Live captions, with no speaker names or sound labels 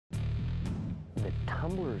the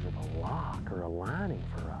tumblers of a lock or a lining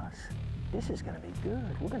for us. This is going to be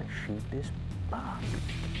good. We're going to shoot this buck.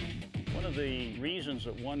 One of the reasons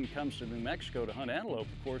that one comes to New Mexico to hunt antelope,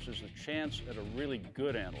 of course, is the chance at a really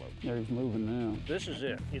good antelope. There, he's moving now. This is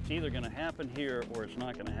it. It's either going to happen here or it's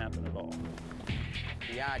not going to happen at all.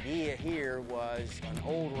 The idea here was an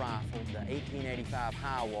old rifle, the 1885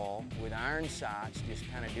 high wall with iron sights, just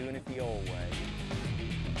kind of doing it the old way.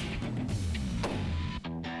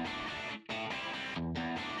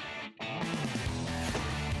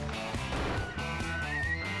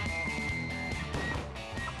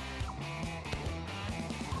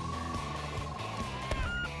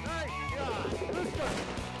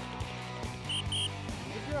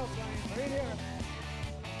 Right here.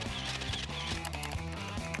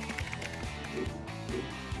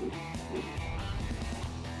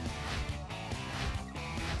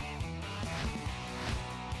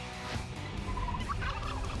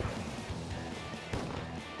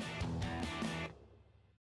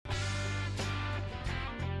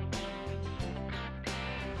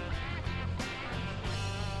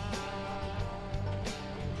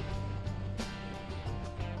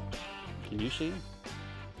 Can you see him?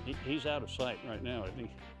 He's out of sight right now, isn't he?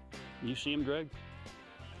 You see him, Greg?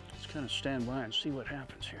 Let's kind of stand by and see what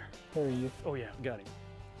happens here. Where are you? Oh yeah, got him.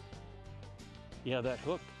 Yeah, that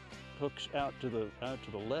hooks out to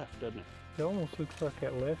the left, doesn't it? It almost looks like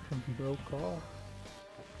that left one broke off.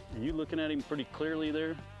 Are you looking at him pretty clearly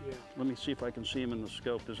there? Yeah. Let me see if I can see him in the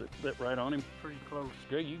scope. Is it that right on him? Pretty close.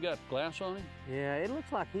 Greg, you got glass on him? Yeah, it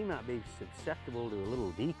looks like he might be susceptible to a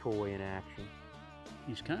little decoy in action.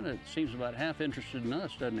 He's kind of seems about half interested in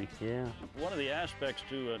us, doesn't he? Yeah. One of the aspects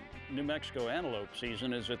to a New Mexico antelope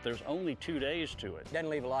season is that there's only 2 days to it. Doesn't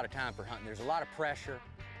leave a lot of time for hunting. There's a lot of pressure,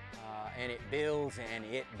 and it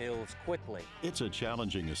builds quickly. It's a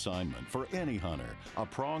challenging assignment for any hunter, a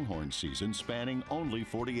pronghorn season spanning only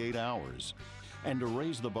 48 hours. And to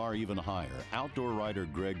raise the bar even higher, outdoor writer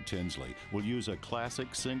Greg Tinsley will use a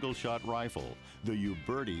classic single-shot rifle, the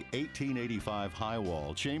Uberti 1885 high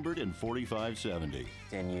wall, chambered in .45-70.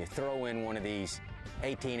 And you throw in one of these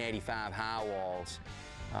 1885 high walls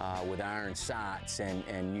with iron sights,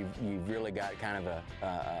 and you've really got kind of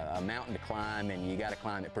a mountain to climb, and you got to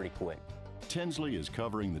climb it pretty quick. Tinsley is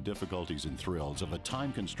covering the difficulties and thrills of a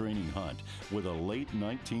time-constraining hunt with a late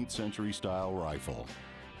 19th century style rifle.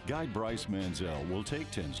 Guide Bryce Manzel will take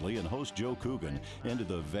Tinsley and host Joe Coogan into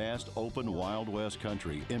the vast, open Wild West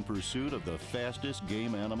country in pursuit of the fastest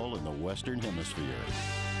game animal in the Western Hemisphere.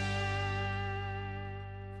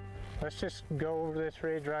 Let's just go over this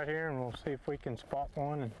ridge right here and we'll see if we can spot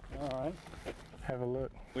one and All right. have a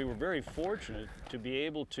look. We were very fortunate to be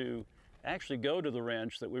able to actually go to the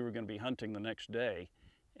ranch that we were going to be hunting the next day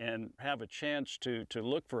and have a chance to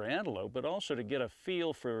look for antelope, but also to get a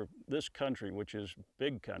feel for this country, which is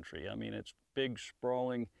big country. I mean, it's big,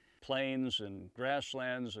 sprawling plains and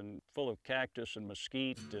grasslands and full of cactus and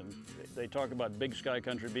mesquite. And they talk about big sky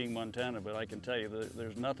country being Montana, but I can tell you that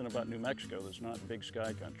there's nothing about New Mexico that's not big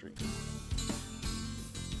sky country.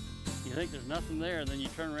 You think there's nothing there, then you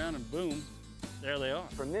turn around and boom, there they are.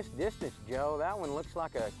 From this distance, Joe, that one looks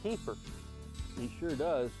like a keeper. He sure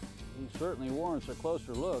does. He certainly warrants a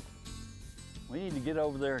closer look. We need to get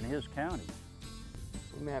over there in his county.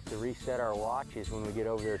 We may have to reset our watches when we get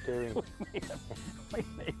over there to him. We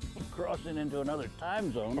may be crossing into another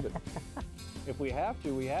time zone, but if we have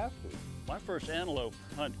to, we have to. My first antelope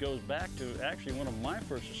hunt goes back to actually one of my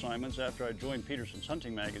first assignments after I joined Peterson's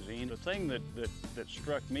Hunting Magazine. The thing that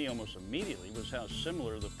struck me almost immediately was how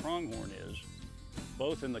similar the pronghorn is,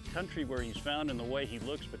 both in the country where he's found and the way he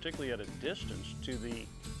looks, particularly at a distance, to the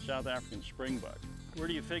South African springbuck. Where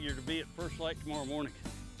do you figure to be at first light tomorrow morning?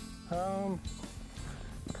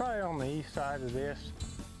 Probably on the east side of this.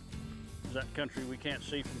 Is that country we can't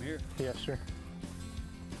see from here? Yes, sir.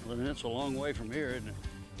 Well, then it's a long way from here, isn't it?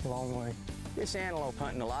 Long way. This antelope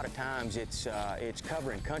hunting, a lot of times it's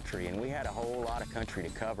covering country, and we had a whole lot of country to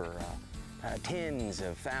cover, tens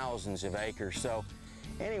of thousands of acres. So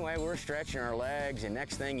anyway, we're stretching our legs, and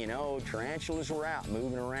next thing you know, tarantulas were out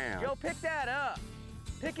moving around. Joe, pick that up.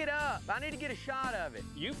 Pick it up. I need to get a shot of it.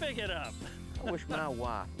 You pick it up. I wish my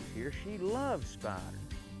wife was here. She loves spiders.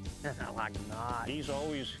 Like not. He's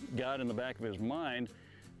always got in the back of his mind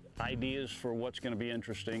ideas for what's going to be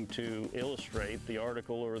interesting to illustrate the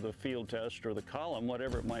article or the field test or the column,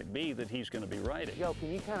 whatever it might be that he's going to be writing. Joe,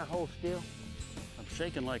 can you kind of hold still? I'm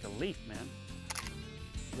shaking like a leaf, man.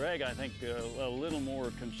 Greg, I think, a little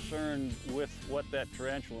more concerned with what that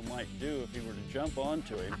tarantula might do if he were to jump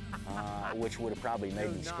onto him. Which would have probably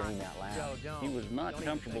made me scream out loud. He was not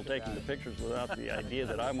comfortable taking the pictures without the idea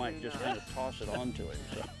that I might just kind of toss it onto him.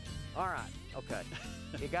 So. All right, okay.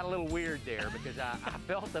 It got a little weird there because I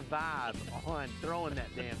felt the vibe on throwing that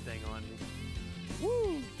damn thing on me.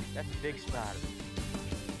 Woo! That's a big spider.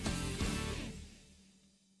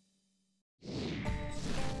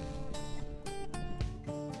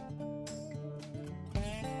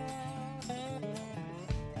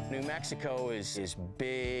 New Mexico is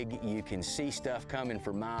big. You can see stuff coming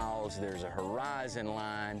for miles. There's a horizon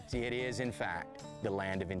line. It is, in fact, the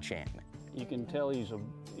land of enchantment. You can tell he's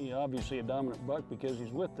obviously a dominant buck because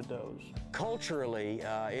he's with the does. Culturally,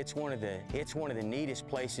 it's one of the neatest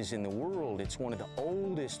places in the world. It's one of the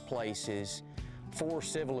oldest places for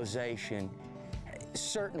civilization,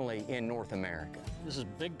 certainly in North America. This is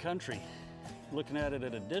big country. Looking at it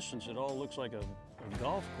at a distance, it all looks like a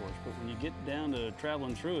golf course, but when you get down to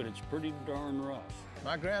traveling through it, it's pretty darn rough.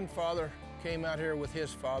 My grandfather came out here with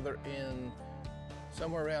his father in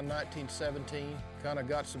somewhere around 1917, kind of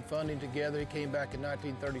got some funding together. He came back in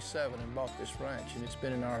 1937 and bought this ranch, and it's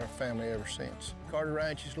been in our family ever since. Carter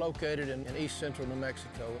Ranch is located in east central New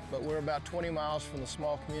Mexico, but we're about 20 miles from the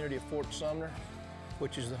small community of Fort Sumner,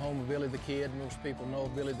 which is the home of Billy the Kid. Most people know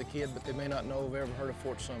of Billy the Kid, but they may not know of ever heard of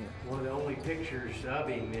Fort Sumner. One of the only pictures of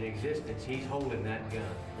him in existence, he's holding that gun.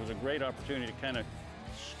 It was a great opportunity to kind of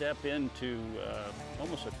step into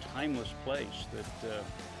almost a timeless place that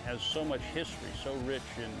has so much history, so rich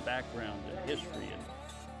in background and history, and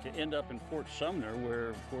to end up in Fort Sumner, where,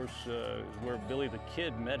 of course, is where Billy the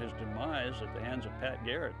Kid met his demise at the hands of Pat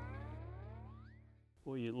Garrett.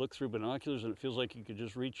 Well, you look through binoculars and it feels like you could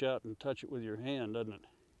just reach out and touch it with your hand, doesn't it?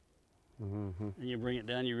 Mm-hmm. And you bring it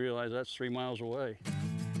down, you realize that's 3 miles away.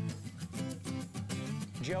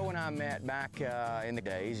 Joe and I met back in the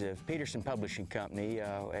days of Peterson Publishing Company.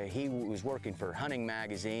 He was working for Hunting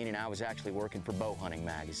Magazine, and I was actually working for Bow Hunting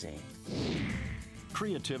Magazine.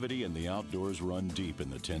 Creativity and the outdoors run deep in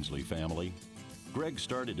the Tinsley family. Greg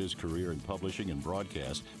started his career in publishing and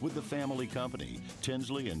broadcast with the family company,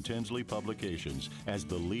 Tinsley and Tinsley Publications, as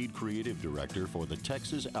the lead creative director for the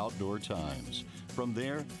Texas Outdoor Times. From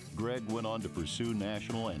there, Greg went on to pursue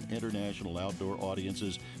national and international outdoor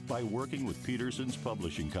audiences by working with Peterson's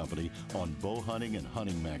Publishing Company on bow hunting and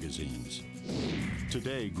hunting magazines.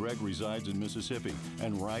 Today, Greg resides in Mississippi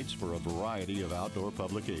and writes for a variety of outdoor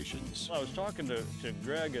publications. I was talking to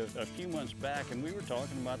Greg a few months back, and we were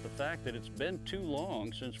talking about the fact that it's been too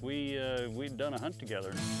long since we'd done a hunt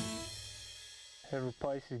together. Every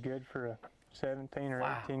place is good for a 17 or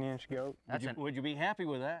 18-inch goat. Would you be happy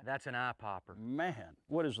with that? That's an eye popper. Man,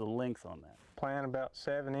 what is the length on that? Plan about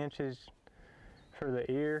 7 inches for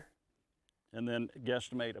the ear. And then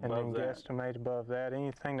guesstimate above that. And then guesstimate above that.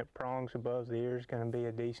 Anything that prongs above the ear is going to be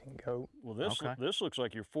a decent goat. Well, this looks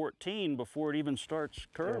like you're 14 before it even starts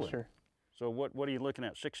curling. Yes, sir. So what are you looking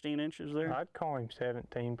at, 16 inches there? I'd call him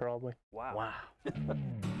 17 probably. Wow.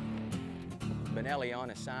 Benelli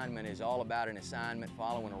on assignment is all about an assignment,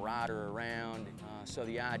 following a rider around. So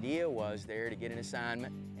the idea was there to get an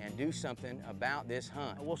assignment and do something about this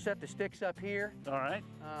hunt. We'll set the sticks up here. All right.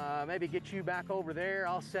 Maybe get you back over there.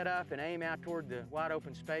 I'll set up and aim out toward the wide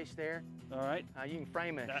open space there. All right. You can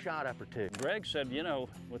frame a shot up or two. Greg said, you know,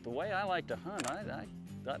 with the way I like to hunt,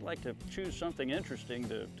 I'd like to choose something interesting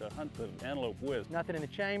to hunt the antelope with. Nothing in the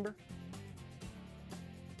chamber?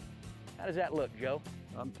 How does that look, Joe?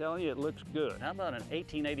 I'm telling you, it looks good. How about an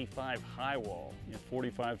 1885 high wall,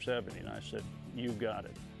 45-70? And I said, you got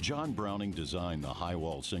it. John Browning designed the high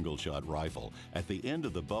wall single shot rifle at the end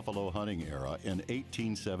of the buffalo hunting era in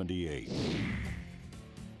 1878.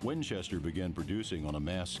 Winchester began producing on a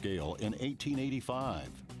mass scale in 1885.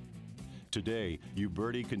 Today,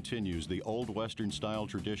 Uberti continues the old Western style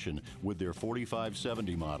tradition with their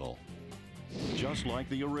 45-70 model. Just like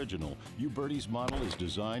the original, Uberti's model is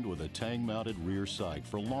designed with a tang-mounted rear sight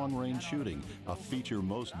for long-range shooting, a feature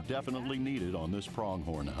most definitely needed on this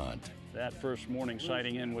pronghorn hunt. That first morning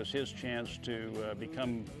sighting in was his chance to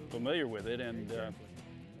become familiar with it, and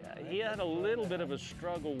he had a little bit of a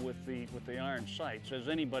struggle with the iron sights, as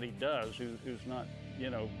anybody does who's not,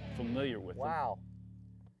 familiar with them. Wow.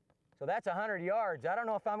 So that's 100 yards. I don't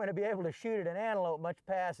know if I'm going to be able to shoot at an antelope much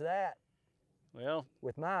past that. Well,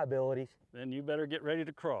 with my abilities. Then you better get ready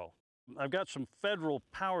to crawl. I've got some Federal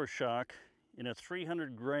Power Shock in a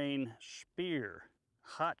 300 grain Spear,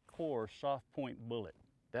 hot core soft point bullet.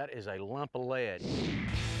 That is a lump of lead.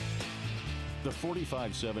 The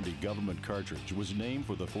 45-70 government cartridge was named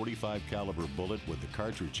for the 45 caliber bullet with the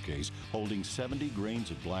cartridge case holding 70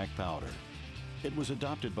 grains of black powder. It was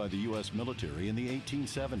adopted by the U.S. military in the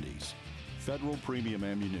 1870s. Federal Premium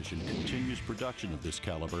Ammunition continues production of this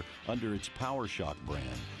caliber under its Power Shock brand,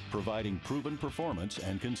 providing proven performance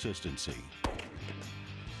and consistency.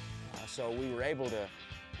 So we were able to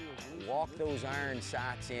walk those iron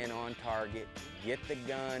sights in on target, get the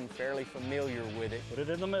gun fairly familiar with it. Put it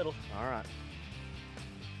in the middle. All right.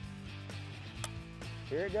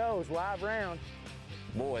 Here it goes, live round.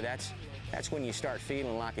 Boy, that's when you start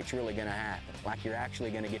feeling like it's really gonna happen, like you're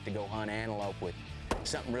actually gonna get to go hunt antelope with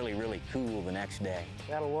something really, really cool the next day.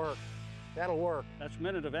 That'll work. That'll work. That's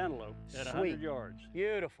minute of antelope at Sweet. 100 yards.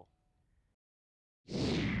 Beautiful.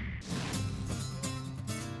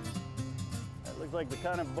 That looks like the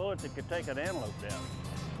kind of bullet that could take an antelope down.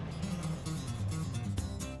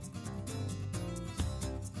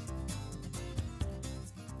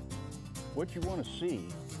 What you want to see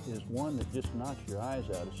is one that just knocks your eyes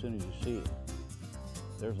out as soon as you see it.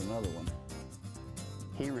 There's another one.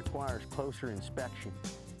 He requires closer inspection.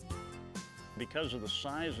 Because of the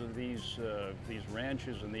size of these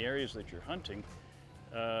ranches and the areas that you're hunting,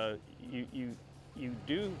 you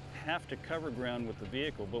do have to cover ground with the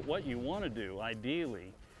vehicle, but what you want to do,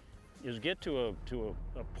 ideally, is get to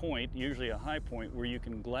a point, usually a high point, where you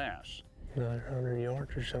can glass. Another 100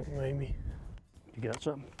 yards or something, maybe. You got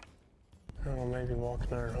something? I don't know, maybe walk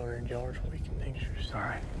another 100 yards so we can make sure it's All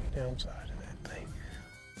right. downside of that thing.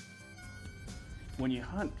 When you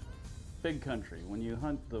hunt big country, when you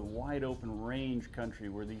hunt the wide open range country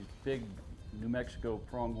where these big New Mexico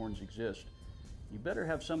pronghorns exist, you better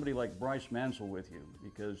have somebody like Bryce Mansell with you,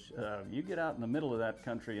 because you get out in the middle of that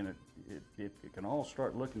country and it can all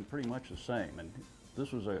start looking pretty much the same. And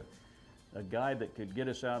this was a guide that could get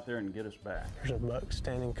us out there and get us back. There's a buck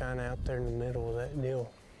standing kind of out there in the middle of that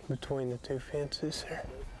deal between the two fences there.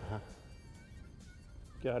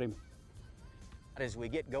 Got him. As we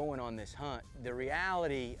get going on this hunt, the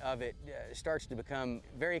reality of it starts to become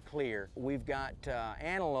very clear. We've got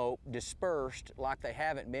antelope dispersed like they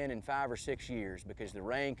haven't been in 5 or 6 years because the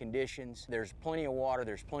rain conditions, there's plenty of water,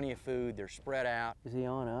 there's plenty of food, they're spread out. Is he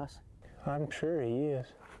on us? I'm sure he is.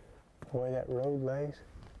 The way that road lays,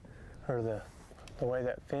 or the way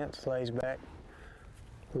that fence lays back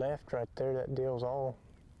left right there, that deal's all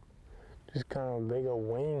just kind of a big old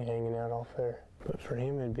wing hanging out off there. But for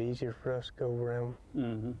him, it'd be easier for us to go around,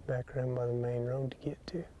 back around by the main road to get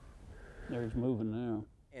to. There he's moving now.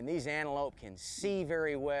 And these antelope can see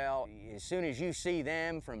very well. As soon as you see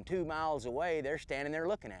them from 2 miles away, they're standing there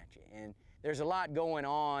looking at you. And there's a lot going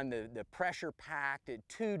on. The pressure packed at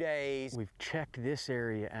 2 days. We've checked this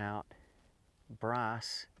area out.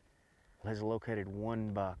 Bryce has located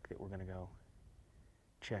one buck that we're gonna go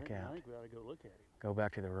check out. I think we ought to go look at him. Go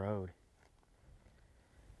back to the road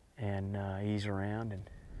and ease around and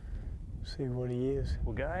See what he is.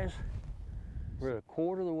 Well, guys, we're a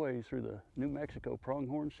quarter of the way through the New Mexico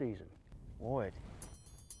pronghorn season. Boy,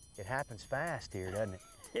 it happens fast here, doesn't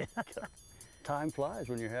it? Time flies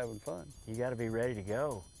when you're having fun. You got to be ready to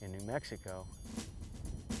go in New Mexico.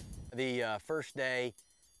 The first day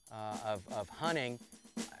of hunting,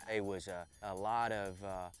 it was a lot of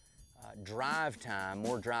drive time,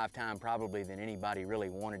 more drive time probably than anybody really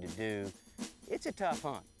wanted to do. It's a tough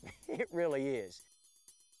hunt. It really is.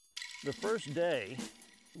 The first day,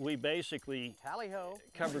 we basically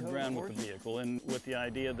covered ground with the vehicle, and with the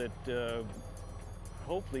idea that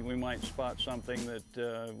hopefully we might spot something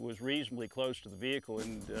that was reasonably close to the vehicle,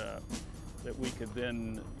 and that we could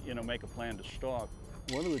then, make a plan to stalk.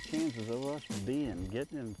 What are the chances of us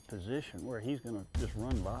getting in a position where he's going to just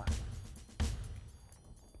run by?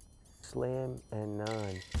 Slim and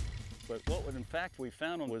none. But what in fact we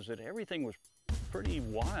found was that everything was pretty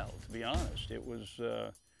wild, to be honest. It was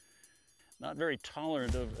not very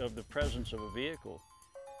tolerant of the presence of a vehicle.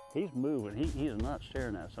 He's moving. He is not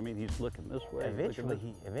staring at us. I mean, he's looking this way.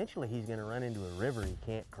 Eventually he's going to run into a river he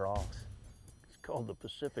can't cross. It's called the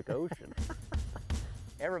Pacific Ocean.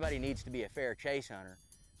 Everybody needs to be a fair chase hunter,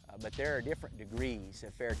 but there are different degrees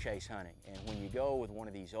of fair chase hunting. And when you go with one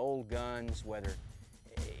of these old guns, whether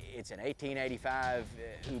it's an 1885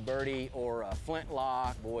 Uberti or a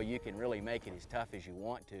flintlock, boy, you can really make it as tough as you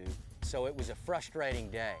want to. So it was a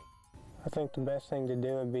frustrating day. I think the best thing to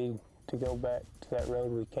do would be to go back to that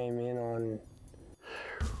road we came in on.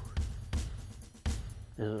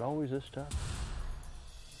 Is it always this tough?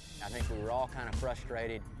 I think we were all kind of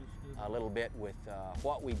frustrated a little bit with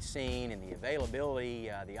what we'd seen and the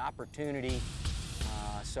availability, the opportunity.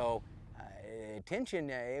 So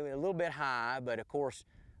tension a little bit high, but of course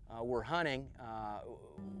we're hunting,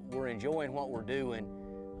 we're enjoying what we're doing,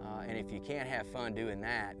 and if you can't have fun doing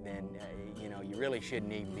that, then you really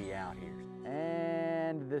shouldn't even be out here.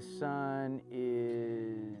 And the sun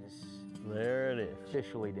is there. It is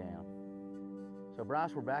officially down. So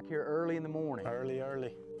Bryce, we're back here early in the morning. Early.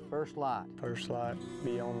 First light. First light,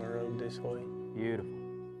 be on the road this way. Beautiful.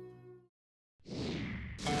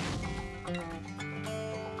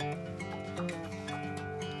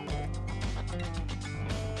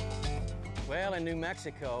 Well, in New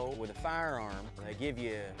Mexico, with a firearm, they give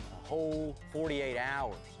you a whole 48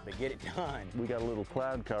 hours to get it done. We got a little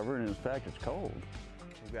cloud cover, and in fact, it's cold.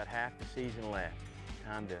 We've got half the season left.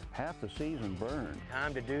 Half the season burned.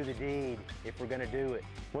 Time to do the deed, if we're gonna do it.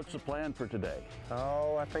 What's the plan for today?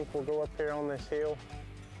 Oh, I think we'll go up here on this hill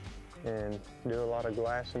and do a lot of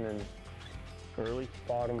glassing and Early?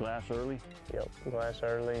 bottom. Glass early? Yep, glass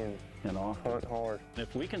early and off. hunt hard.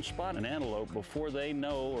 If we can spot an antelope before they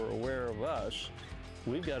know or aware of us,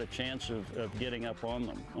 we've got a chance of getting up on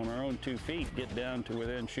them. On our own 2 feet, get down to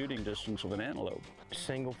within shooting distance of an antelope.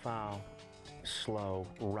 Single file, slow,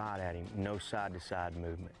 right at him, no side-to-side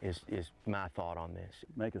movement is my thought on this.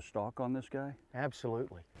 Make a stalk on this guy?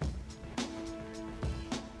 Absolutely.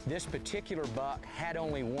 This particular buck had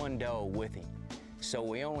only one doe with him, so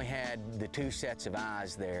we only had the 2 sets of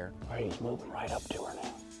eyes there. He's moving right up to her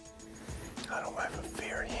now. I don't have a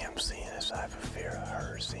fear of him seeing us, I have a fear of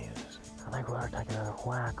her seeing us. I think we ought to take another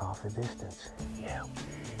whack off the distance. Yeah.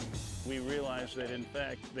 We realized that, in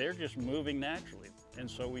fact, they're just moving naturally,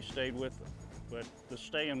 and so we stayed with them. But the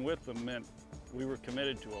staying with them meant we were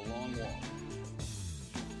committed to a long walk.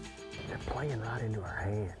 They're playing right into our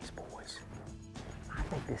hands, boys. I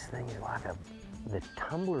think this thing is like the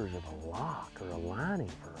tumblers of a lock or a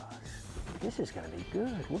lining for us. This is gonna be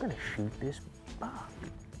good. We're gonna shoot this buck.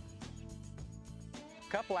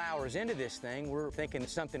 A couple hours into this thing, we're thinking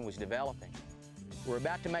something was developing. We're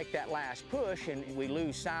about to make that last push and we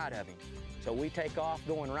lose sight of him. So we take off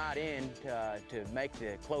going right in to make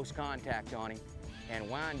the close contact on him and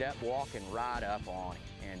wind up walking right up on him.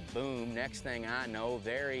 And boom, next thing I know,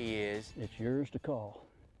 there he is. It's yours to call.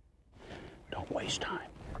 Don't waste time.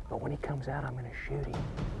 But when he comes out, I'm gonna shoot him.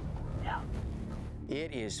 Yeah.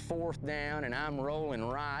 It is 4th down and I'm rolling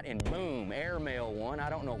right and boom, airmail one. I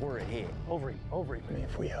don't know where it hit. Over him. I mean,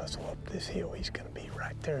 if we hustle up this hill, he's gonna be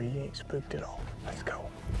right there. He ain't spooked at all. Let's go.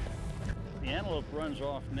 The antelope runs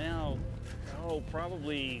off now,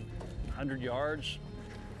 probably 100 yards.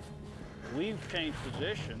 We've changed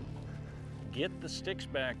position, get the sticks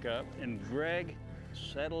back up, and Greg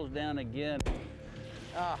settles down again.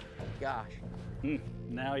 Oh, gosh.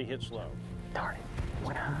 Now he hits low. Darn it,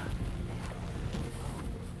 went high.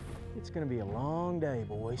 It's gonna be a long day,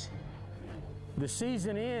 boys. The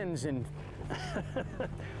season ends in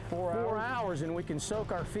 4 hours and we can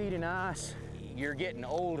soak our feet in ice. You're getting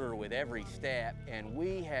older with every step, and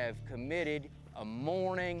we have committed a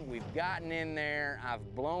morning. We've gotten in there.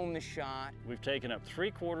 I've blown the shot. We've taken up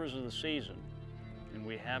 3/4 of the season, and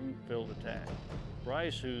we haven't filled a tag.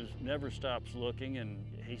 Bryce, who never stops looking, and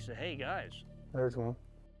he said, "Hey, guys." There's one.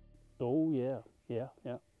 Oh, yeah.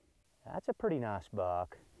 That's a pretty nice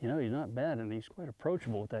buck. You know, he's not bad, and he's quite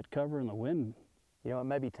approachable with that cover and the wind. You know, it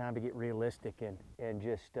may be time to get realistic and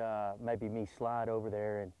just maybe me slide over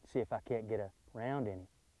there and see if I can't get a round in him.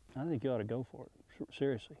 I think you ought to go for it,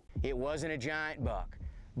 seriously. It wasn't a giant buck,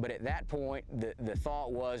 but at that point, the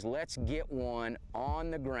thought was, let's get one on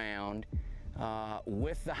the ground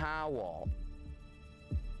with the high wall.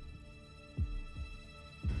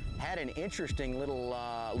 Had an interesting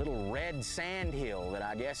little red sand hill that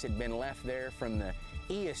I guess had been left there from the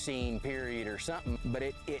Eocene period or something, but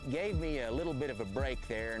it gave me a little bit of a break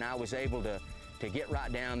there, and I was able to get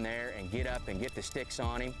right down there and get up and get the sticks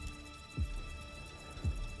on him.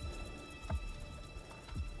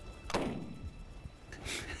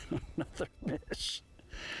 Another miss.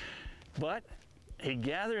 But he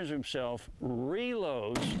gathers himself,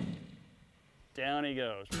 reloads, down he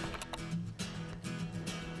goes.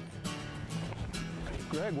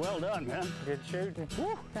 Greg, well done, man. Good shooting.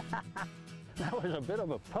 Woo. That was a bit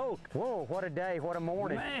of a poke. Whoa, what a day, what a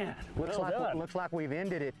morning. Man, looks like we've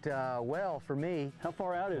ended it well for me. How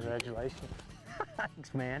far out is it? Congratulations.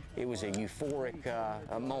 Thanks, man. It was a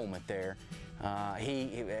euphoric moment there.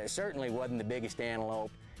 He certainly wasn't the biggest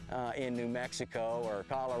antelope in New Mexico or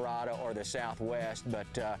Colorado or the Southwest,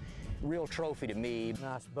 but real trophy to me.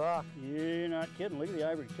 Nice buck. You're not kidding. Look at the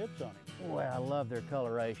ivory tips on him. Boy, I love their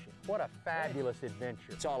coloration. What a fabulous adventure.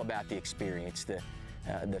 It's all about the experience,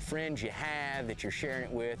 the friends you have that you're sharing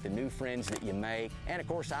it with, the new friends that you make, and of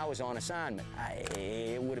course I was on assignment.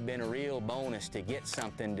 It would have been a real bonus to get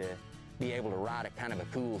something to be able to write a kind of a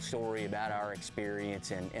cool story about our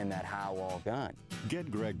experience and that high wall gun.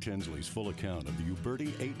 Get Greg Tinsley's full account of the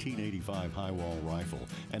Uberti 1885 high wall rifle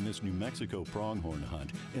and this New Mexico pronghorn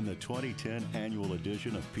hunt in the 2010 annual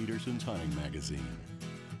edition of Peterson's Hunting Magazine.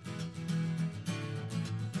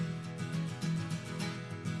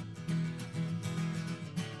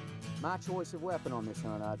 My choice of weapon on this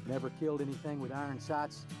hunt, I've never killed anything with iron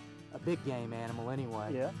sights, a big game animal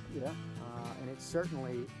anyway. Yeah. And it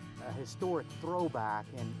certainly a historic throwback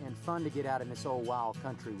and fun to get out in this old wild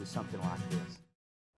country with something like this.